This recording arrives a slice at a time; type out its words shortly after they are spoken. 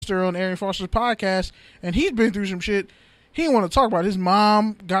on Arian Foster's podcast, and he's been through some shit he didn't want to talk about. His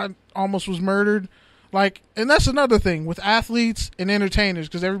mom almost was murdered. Like, and that's another thing with athletes and entertainers,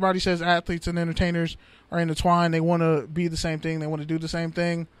 because everybody says athletes and entertainers are intertwined. They want to be the same thing. They want to do the same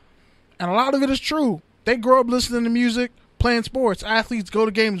thing. And a lot of it is true. They grow up listening to music, playing sports. Athletes go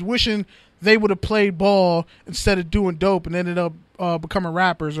to games wishing they would have played ball instead of doing dope and ended up becoming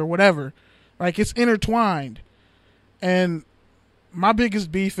rappers or whatever. Like, it's intertwined. And my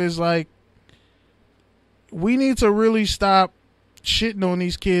biggest beef is, like, we need to really stop shitting on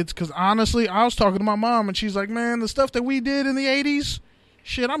these kids, because honestly, I was talking to my mom and she's like, man, the stuff that we did in the 80s,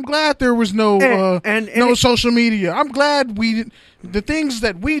 shit, I'm glad there was no social media. I'm glad the things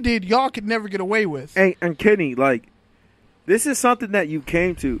that we did, y'all could never get away with. And Kenny, like, this is something that you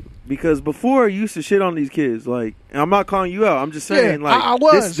came to, because before you used to shit on these kids. Like, and I'm not calling you out. I'm just saying, like, I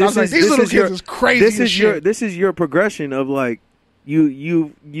was like, these little kids is crazy. This is your progression of, like,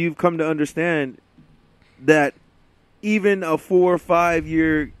 you've come to understand that even a 4 or 5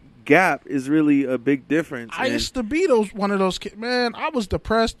 year gap is really a big difference. I used to be one of those kids. Man, I was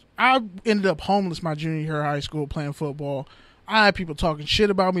depressed. I ended up homeless my junior year of high school playing football. I had people talking shit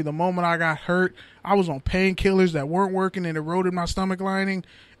about me the moment I got hurt. I was on painkillers that weren't working and eroded my stomach lining.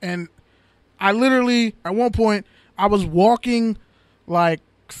 And I literally, at one point, I was walking like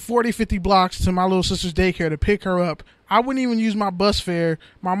 40, 50 blocks to my little sister's daycare to pick her up. I wouldn't even use my bus fare.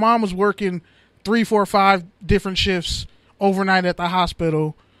 My mom was working 3, 4, 5 different shifts overnight at the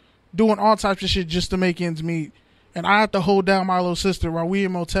hospital, doing all types of shit just to make ends meet. And I had to hold down my little sister while we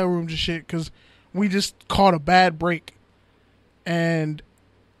in motel rooms and shit, because we just caught a bad break. And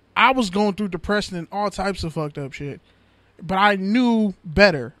I was going through depression and all types of fucked up shit. But I knew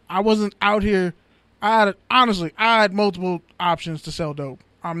better. I wasn't out here. I had multiple options to sell dope.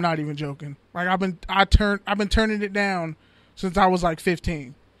 I'm not even joking. Like, I've been turning it down since I was like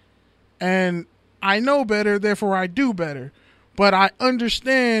 15. And I know better, therefore I do better. But I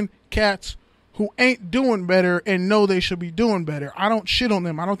understand cats who ain't doing better and know they should be doing better. I don't shit on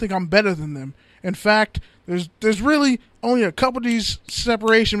them. I don't think I'm better than them. In fact, there's really only a couple of these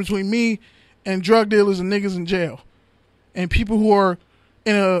separation between me and drug dealers and niggas in jail. And people who are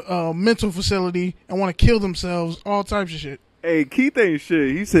in a mental facility and want to kill themselves, all types of shit. Hey, Keith ain't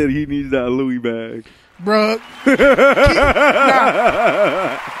shit. He said he needs that Louis bag. Bruh.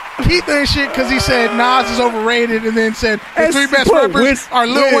 Keith ain't shit because he said Nas is overrated, and then said the three best rappers are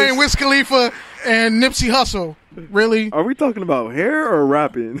Lil Wayne, Wiz Khalifa, and Nipsey Hussle. Really? Are we talking about hair or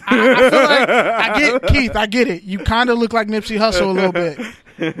rapping? I feel like I get it. You kind of look like Nipsey Hussle a little bit.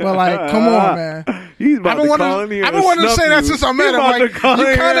 But, like, come on, man. He's about to call me. I've been wanting to say that since I met him. Like, you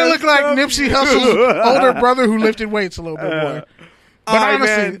kind of look like Nipsey Hussle's older brother who lifted weights a little bit more. But honestly,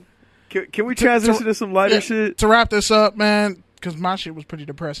 man. Can we transition to some lighter shit? To wrap this up, man, because my shit was pretty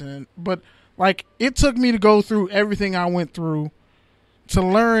depressing. But, like, it took me to go through everything I went through to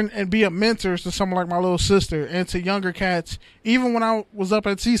learn and be a mentor to someone like my little sister and to younger cats, even when I was up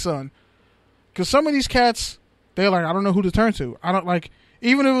at CSUN. Because some of these cats, they're like, I don't know who to turn to. I don't, like,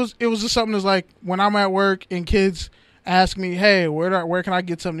 even if it was just something that's like, when I'm at work and kids ask me, hey, where can I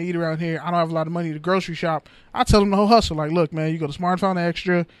get something to eat around here? I don't have a lot of money to grocery shop. I tell them the whole hustle. Like, look, man, you go to Smartphone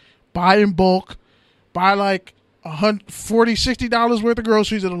Extra, buy in bulk, buy like $40, $60 worth of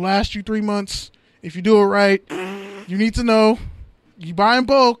groceries that'll last you 3 months. If you do it right, you need to know, you buy in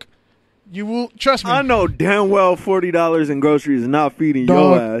bulk, you will, trust me. I know damn well $40 in groceries is not feeding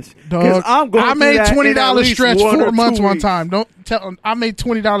your ass. Dog, I made $20 stretch 4 months one weeks. time. I made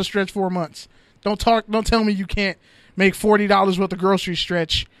 $20 stretch 4 months. Don't tell me you can't make $40 worth of grocery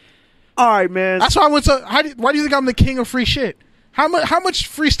stretch. All right, man. That's why I went to. Why do you think I'm the king of free shit? How much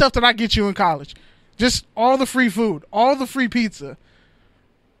free stuff did I get you in college? Just all the free food, all the free pizza.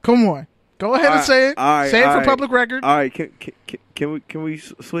 Come on, go ahead and say it. Say it for public record. All right, can we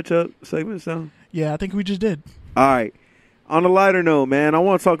switch up segments now? Yeah, I think we just did. All right. On a lighter note, man, I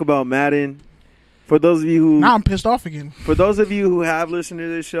want to talk about Madden. For those of you who now I'm pissed off again. For those of you who have listened to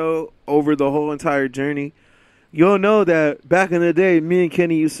this show over the whole entire journey, you'll know that back in the day, me and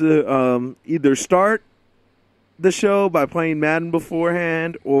Kenny used to either start the show by playing Madden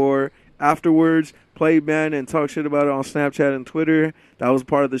beforehand or afterwards play Madden and talk shit about it on Snapchat and Twitter. That was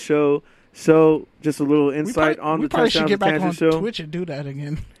part of the show. So just a little insight on the Touchdowns and Tangents show. Twitch and do that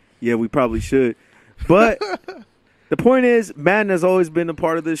again. Yeah, we probably should. But the point is, Madden has always been a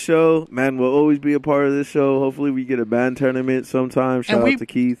part of this show. Madden will always be a part of this show. Hopefully we get a Madden tournament sometime. Shout out to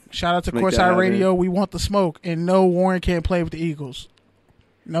Keith. Shout out to Courtside Radio. We want the smoke. And no, Warren can't play with the Eagles.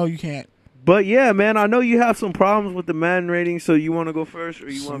 No, you can't. But yeah, man, I know you have some problems with the Madden rating, so you want to go first or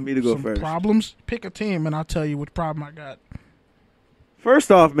you want me to go first? Problems? Pick a team and I'll tell you which problem I got.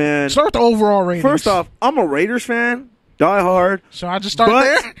 First off, man. Start with the overall ratings. First off, I'm a Raiders fan. Die hard. So I just start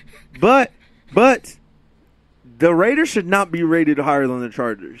there? But the Raiders should not be rated higher than the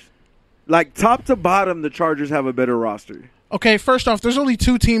Chargers. Like, top to bottom, the Chargers have a better roster. Okay, first off, there's only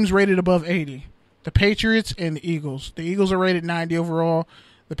 2 teams rated above 80. The Patriots and the Eagles. The Eagles are rated 90 overall.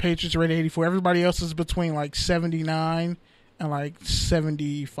 The Patriots are rated 84. Everybody else is between, like, 79 and, like,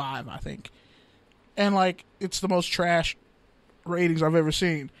 75, I think. And, like, it's the most trash ratings I've ever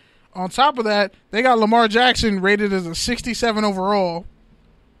seen. On top of that, they got Lamar Jackson rated as a 67 overall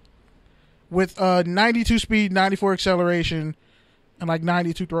with 92 speed, 94 acceleration, and, like,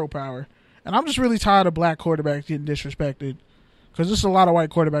 92 throw power. And I'm just really tired of black quarterbacks getting disrespected. Because there's a lot of white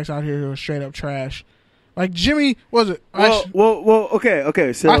quarterbacks out here who are straight up trash. Like Jimmy, what was it?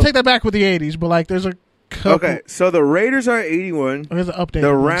 Okay. So I'll take that back with the 80s, but like there's a couple. Okay, so the Raiders are 81. Here's an update.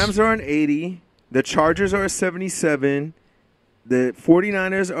 The Rams are an 80. The Chargers are a 77. The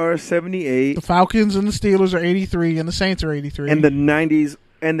 49ers are a 78. The Falcons and the Steelers are 83, and the Saints are 83. And the 90s,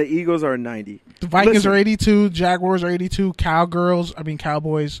 and the Eagles are 90. The Vikings are 82. Jaguars are 82.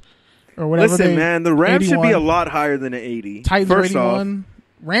 Cowboys. Or whatever. Listen, man, the Rams 81. should be a lot higher than an 80. Titans First are 81.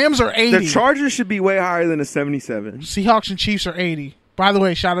 Rams are 80. The Chargers should be way higher than a 77. Seahawks and Chiefs are 80. By the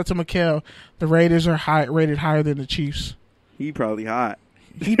way, shout out to Mikhail. The Raiders are rated higher than the Chiefs. He probably hot.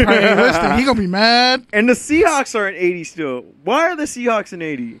 He probably listening. He gonna be mad. And the Seahawks are an 80 still. Why are the Seahawks an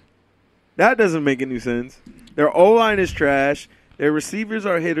 80? That doesn't make any sense. Their O-line is trash. Their receivers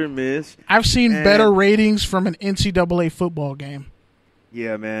are hit or miss. I've seen better ratings from an NCAA football game.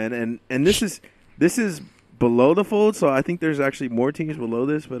 Yeah, man, and this is below the fold, so I think there's actually more teams below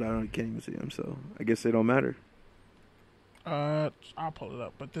this, but can't even see them, so I guess they don't matter. I'll pull it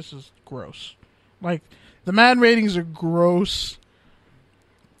up, but this is gross. Like, the Madden ratings are gross.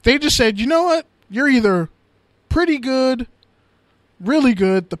 They just said, you know what? You're either pretty good, really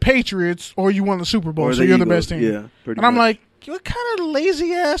good, the Patriots, or you won the Super Bowl, so you're the best team. Yeah, pretty and I'm much. like, what kind of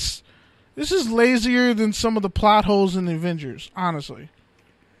lazy ass? This is lazier than some of the plot holes in the Avengers, honestly.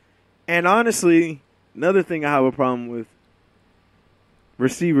 And honestly, another thing I have a problem with,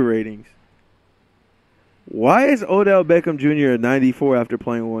 receiver ratings. Why is Odell Beckham Jr. a 94 after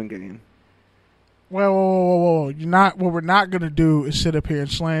playing one game? Well, whoa. What we're not going to do is sit up here and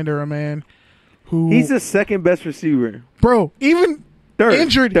slander a man who... He's the second best receiver. Bro, even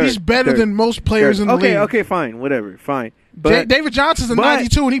injured, he's better than most players in the league. Okay, fine, whatever, fine. But, David Johnson's a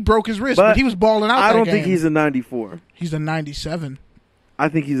 92 and he broke his wrist, but he was balling out I that don't game. think he's a 94. He's a 97. I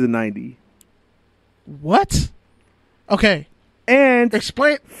think he's a 90. What? Okay. And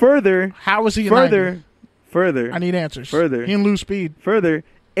explain further. How is he a 90? Further. I need answers. Further. He didn't lose speed. Further.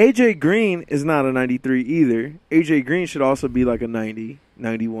 AJ Green is not a 93 either. AJ Green should also be like a 90,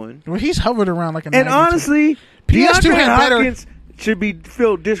 91. Well, he's hovered around like a 92. And honestly, PS2 had Hopkins should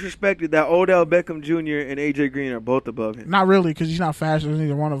feel disrespected that Odell Beckham Jr. and AJ Green are both above him. Not really, because he's not faster than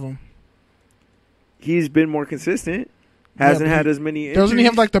either one of them. He's been more consistent. Hasn't had as many injuries. Doesn't he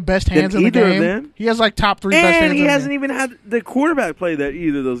have like the best hands in the game? Of them. He has like top 3 best hands. And he hasn't even had the quarterback play that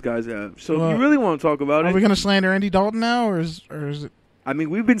either of those guys have. So if you really want to talk about it, are we going to slander Andy Dalton now, or is it? I mean,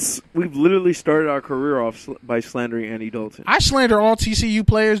 we've literally started our career off by slandering Andy Dalton. I slander all TCU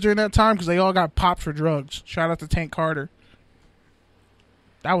players during that time because they all got popped for drugs. Shout out to Tank Carter.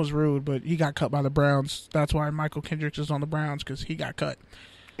 That was rude, but he got cut by the Browns. That's why Michael Kendricks is on the Browns, because he got cut.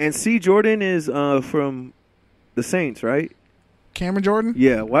 And C. Jordan is from the Saints, right? Cameron Jordan?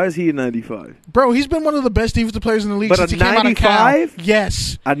 Yeah. Why is he a 95? Bro, he's been one of the best defensive players in the league but since he came out of Cal.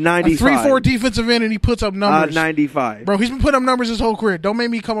 Yes. A 95? A 3-4 defensive end, and he puts up numbers. A 95. Bro, he's been putting up numbers his whole career. Don't make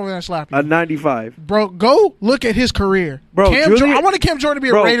me come over there and slap you. A 95. Bro, go look at his career. Bro, I wanted Cam Jordan to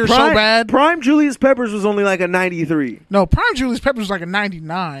be a Raider so bad. Prime Julius Peppers was only like a 93. No, Prime Julius Peppers was like a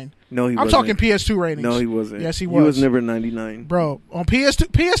 99. No, he wasn't. I'm talking PS2 ratings. No, he wasn't. Yes, he was. He was never 99. Bro, on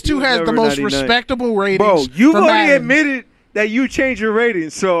PS2 has the most 99. respectable ratings. Bro, you've already Madden. admitted that you changed your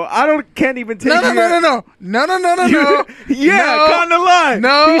ratings, so can't even take No. No. Yeah, kind of lie.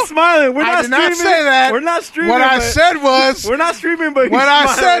 No. He's smiling. We're not I did streaming. not say that. We're not streaming. What I said was... We're not streaming, but he's what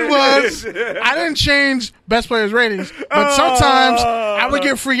I said smiling. was... I didn't change best players ratings, but sometimes I would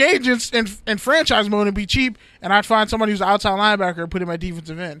get free agents in franchise mode and be cheap, and I'd find somebody who's an outside linebacker and put him at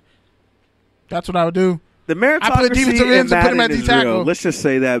defensive end. That's what I would do. The meritocracy in Madden is real. Let's just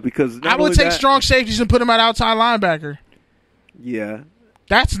say that, because I would take strong safeties and put them at outside linebacker. Yeah.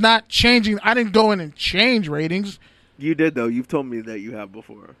 That's not changing. I didn't go in and change ratings. You did, though. You've told me that you have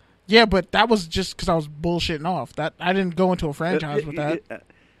before. Yeah, but that was just because I was bullshitting off. That I didn't go into a franchise with that.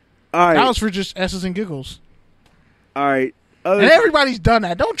 All right. That was for just S's and giggles. All right. And everybody's done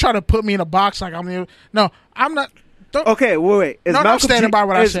that. Don't try to put me in a box like I'm the... No, I'm not... Okay, wait. I'm standing by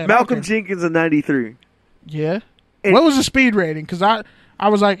what I said. Is Malcolm Jenkins a 93? Yeah. What was the speed rating? Because I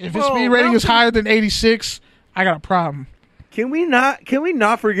was like, if his speed rating is higher than 86, I got a problem. Can we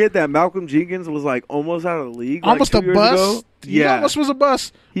not forget that Malcolm Jenkins was like almost out of the league? Almost like 2 years ago? He almost was a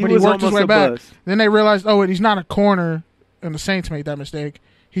bust. But he worked his way back. Then they realized, he's not a corner, and the Saints made that mistake.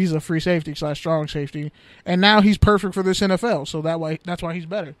 He's a free safety / strong safety. And now he's perfect for this NFL. So that's why he's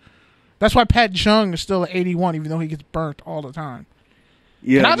better. That's why Pat Chung is still at 81, even though he gets burnt all the time.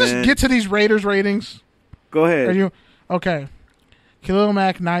 Yeah, Can I just get to these Raiders ratings? Go ahead. Okay. Khalil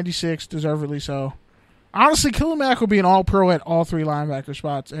Mack, 96, deservedly so. Honestly, Khalil Mack will be an all-pro at all 3 linebacker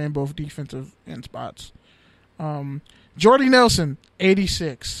spots and both defensive end spots. Jordy Nelson,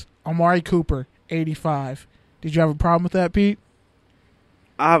 86. Amari Cooper, 85. Did you have a problem with that, Pete?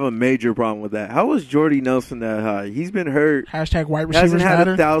 I have a major problem with that. How was Jordy Nelson that high? He's been hurt. Hashtag white receivers hasn't had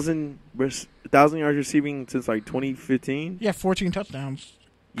matter. 1,000 yards receiving since like 2015. Yeah, 14 touchdowns.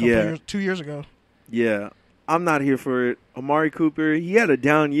 2 years ago. Yeah, I'm not here for it. Amari Cooper, he had a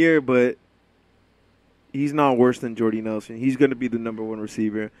down year, but he's not worse than Jordy Nelson. He's going to be the number 1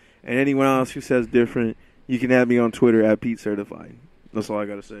 receiver. And anyone else who says different, you can add me on Twitter at Pete Certified. That's all I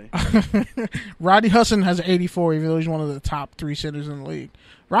got to say. Rodney Hudson has an 84, even though he's one of the top 3 centers in the league.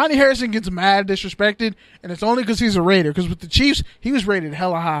 Rodney Harrison gets mad, disrespected, and it's only because he's a Raider. Because with the Chiefs, he was rated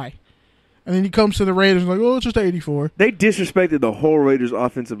hella high. And then he comes to the Raiders and it's just 84. They disrespected the whole Raiders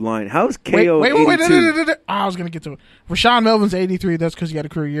offensive line. How's KO 82? Wait. I was going to get to it. Rashawn Melvin's 83. That's because he had a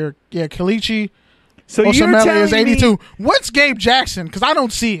career year. Yeah, Kalichi Osemele is 82. What's Gabe Jackson? Because I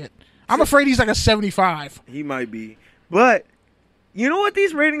don't see it. I'm afraid he's like a 75. He might be. But you know what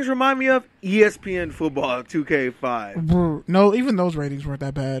these ratings remind me of? ESPN Football 2K5. No, even those ratings weren't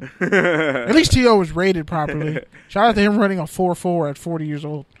that bad. At least T.O. was rated properly. Shout out to him running a 4.4 at 40 years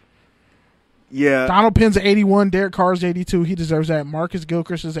old. Yeah. Donald Penn's at 81. Derek Carr's 82. He deserves that. Marcus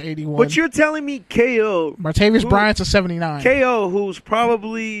Gilchrist is at 81. But you're telling me KO. Martavis Bryant's a 79. KO, who's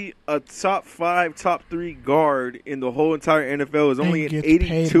probably a top 5, top 3 guard in the whole entire NFL, is only an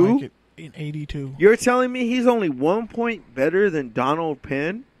 82? In 82. You're telling me he's only 1 point better than Donald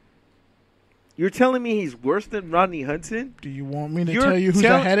Penn? You're telling me he's worse than Rodney Hudson? Do you want me to tell you who's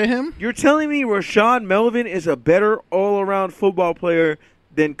ahead of him? You're telling me Rashawn Melvin is a better all-around football player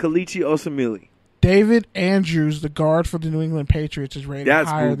than Kalichi Osemele? David Andrews, the guard for the New England Patriots, is rated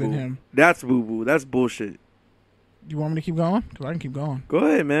higher than him. That's boo-boo. That's bullshit. You want me to keep going? Because I can keep going. Go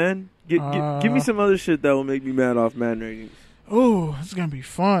ahead, man. Give me some other shit that will make me mad off Madden ratings. Oh, this is going to be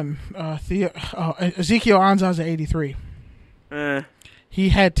fun. Ezekiel Ansah's at 83. He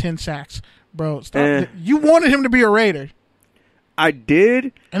had 10 sacks. Bro, stop. You wanted him to be a Raider. I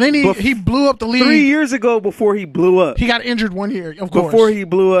did. And then he blew up the league. 3 years ago before he blew up. He got injured 1 year, of course. Before he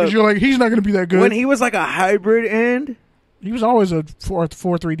blew up. Because you're like, he's not going to be that good. When he was like a hybrid end. He was always a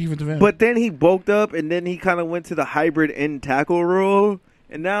 4-3 defensive end. But then he bulked up, and then he kind of went to the hybrid end tackle role.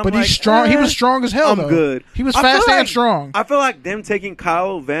 And now he's strong. He was strong as hell, I'm good. He was fast and strong. I feel like them taking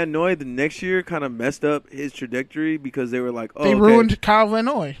Kyle Van Noy the next year kind of messed up his trajectory because they were like, they ruined Kyle Van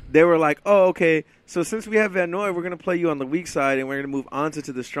Noy. They were like, okay, so since we have Van Noy, we're going to play you on the weak side, and we're going to move Ansah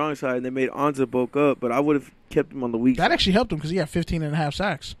to the strong side. And they made Ansah bulk up, but I would have kept him on the weak side. That actually helped him because he had 15.5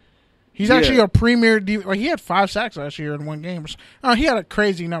 sacks. He's actually a premier he had 5 sacks last year in 1 game. He had a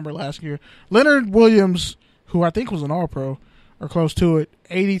crazy number last year. Leonard Williams, who I think was an All-Pro, or close to it,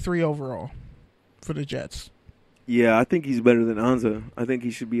 83 overall for the Jets. Yeah, I think he's better than Ansah. I think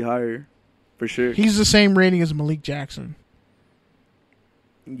he should be higher, for sure. He's the same rating as Malik Jackson.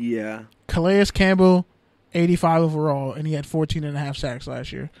 Yeah. Calais Campbell, 85 overall, and he had 14.5 sacks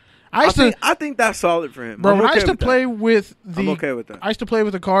last year. I think that's solid for him. Bro, when I used to play with I'm okay with that. I used to play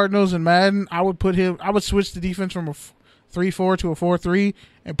with the Cardinals in Madden. I would switch the defense from a 3-4 to a 4-3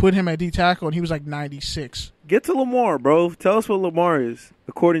 and put him at D tackle, and he was like 96. Get to Lamar, bro. Tell us what Lamar is,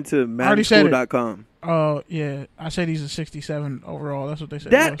 according to MaddenSchool.com. Oh, yeah. I said he's a 67 overall. That's what they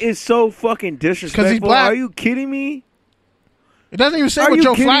said. That is so fucking disrespectful. 'Cause he's black. Are you kidding me? It doesn't even say what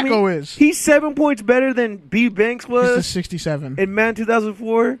Joe Flacco is. He's 7 points better than B. Banks was. He's a 67. In Madden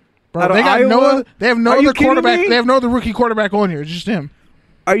 2004? Bro, they have no other quarterback. They have no other rookie quarterback on here. It's just him.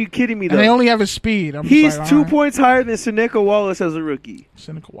 Are you kidding me, though? And they only have his speed. He's 2 points higher than Seneca Wallace as a rookie.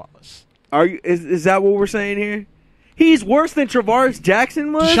 Seneca Wallace. Is that what we're saying here? He's worse than Travaris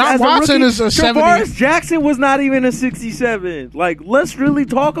Jackson was. Deshaun Watson is a 70. Travaris Jackson was not even a 67. Like, let's really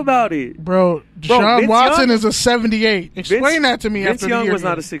talk about it, bro. Deshaun Watson is a 78. Explain that to me. Vince after Young the year was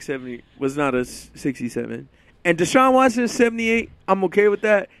not a 670. Was not a 67. And Deshaun Watson is 78. I'm okay with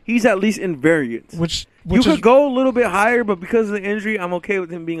that. He's at least in variance. Which you could go a little bit higher, but because of the injury, I'm okay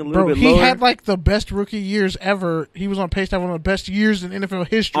with him being a little bit lower. He had like the best rookie years ever. He was on pace to have one of the best years in NFL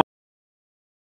history.